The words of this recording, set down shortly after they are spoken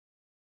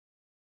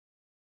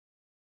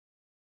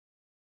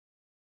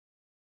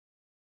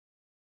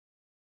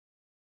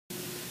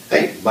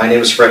Hey, my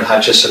name is Fred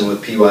Hutchison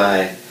with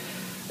PYI.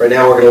 Right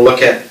now we're going to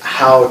look at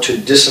how to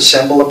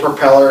disassemble a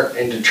propeller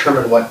and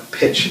determine what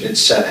pitch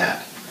it's set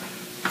at.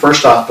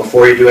 First off,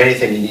 before you do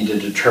anything, you need to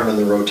determine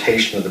the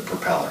rotation of the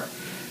propeller.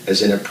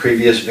 As in a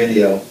previous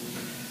video,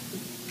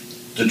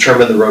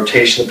 determine the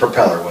rotation of the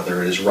propeller,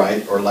 whether it is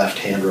right or left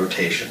hand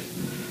rotation.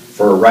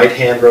 For a right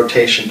hand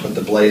rotation, put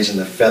the blades in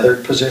the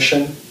feathered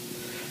position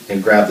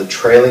and grab the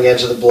trailing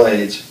edge of the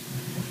blades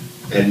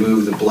and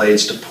move the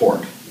blades to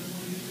port.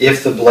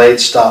 If the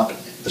blades stop,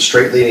 the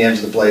straight leading edge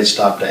of the blades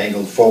stop to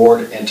angled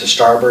forward and to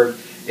starboard,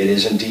 it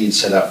is indeed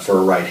set up for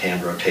a right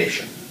hand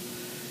rotation.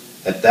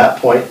 At that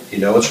point, you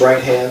know it's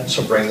right hand,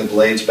 so bring the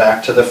blades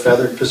back to the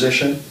feathered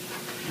position.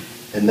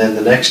 And then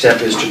the next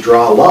step is to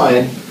draw a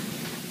line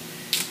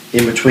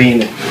in between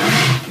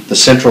the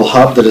central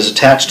hub that is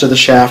attached to the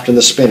shaft and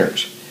the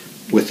spinners.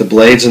 With the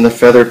blades in the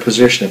feathered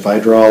position, if I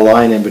draw a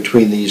line in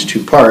between these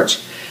two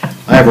parts,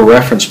 I have a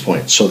reference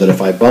point so that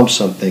if I bump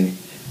something,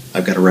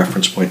 I've got a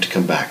reference point to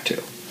come back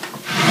to.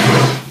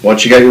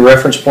 Once you got your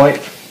reference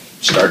point,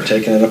 start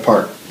taking it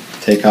apart.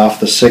 Take off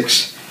the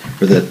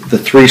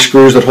three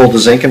screws that hold the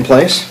zinc in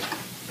place.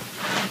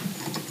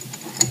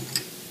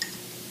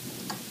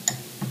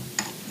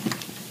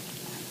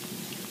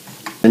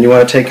 Then you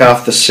want to take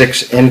off the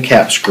 6 end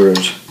cap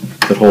screws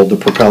that hold the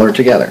propeller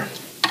together.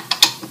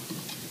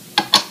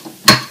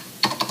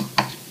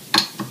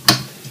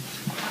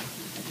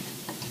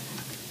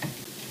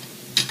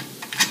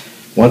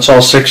 Once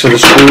all 6 of the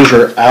screws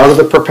are out of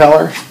the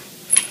propeller,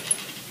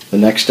 the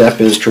next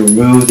step is to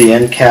remove the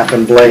end cap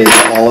and blades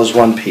all as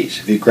one piece.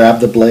 If you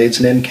grab the blades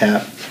and end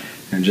cap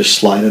and just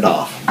slide it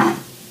off,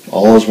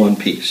 all as one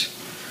piece.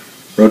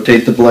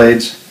 Rotate the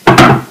blades,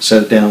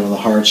 set it down on the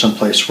hard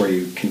someplace where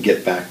you can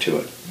get back to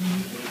it.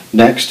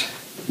 Next,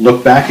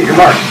 look back at your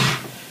mark.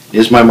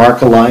 Is my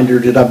mark aligned or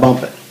did I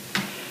bump it?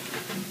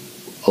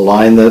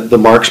 Align the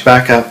marks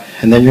back up,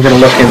 and then you're going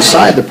to look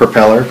inside the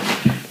propeller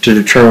to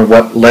determine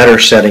what letter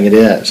setting it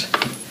is.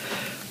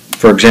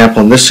 For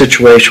example, in this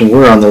situation,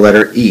 we're on the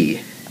letter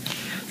E.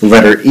 The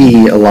letter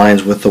E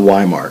aligns with the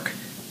Y mark.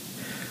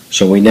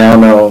 So we now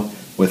know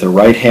with a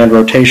right hand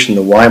rotation,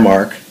 the Y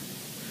mark,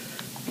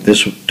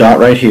 this dot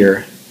right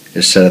here,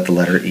 is set at the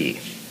letter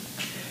E.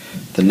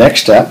 The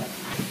next step,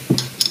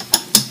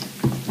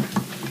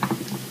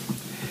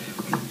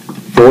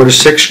 4 to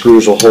 6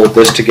 screws will hold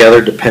this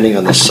together depending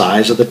on the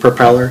size of the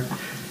propeller.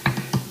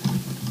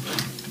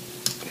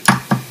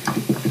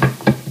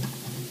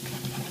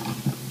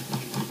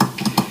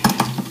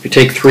 You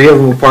take 3 of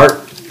them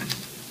apart,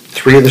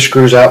 3 of the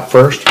screws out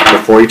first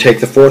before you take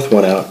the 4th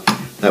one out.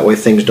 That way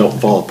things don't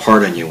fall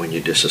apart on you when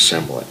you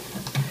disassemble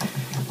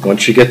it.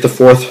 Once you get the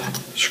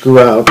 4th screw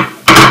out,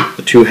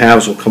 the 2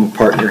 halves will come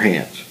apart in your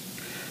hands.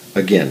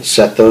 Again,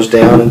 set those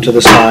down into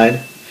the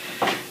side.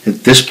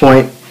 At this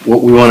point,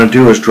 what we want to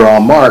do is draw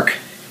a mark,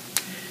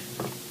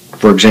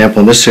 for example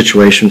in this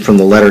situation from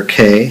the letter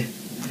K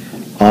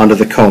onto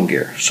the cone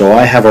gear. So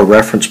I have a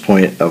reference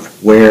point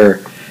of where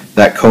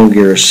that cone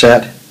gear is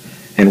set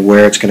and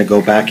where it's going to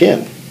go back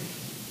in.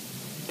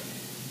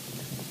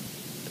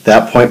 At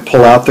that point,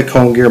 pull out the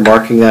cone gear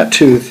marking that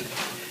tooth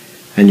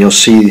and you'll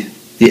see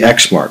the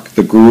X mark,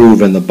 the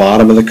groove in the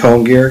bottom of the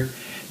cone gear.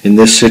 In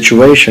this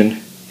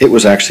situation, it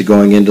was actually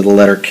going into the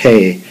letter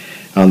K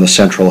on the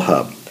central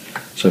hub.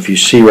 So if you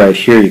see right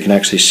here, you can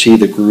actually see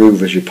the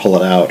groove as you pull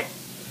it out,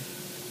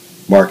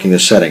 marking the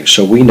setting.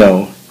 So we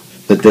know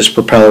that this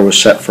propeller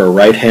was set for a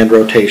right hand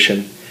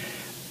rotation,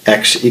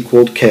 X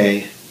equaled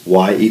K,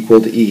 Y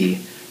equaled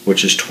E,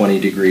 which is 20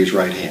 degrees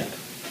right hand.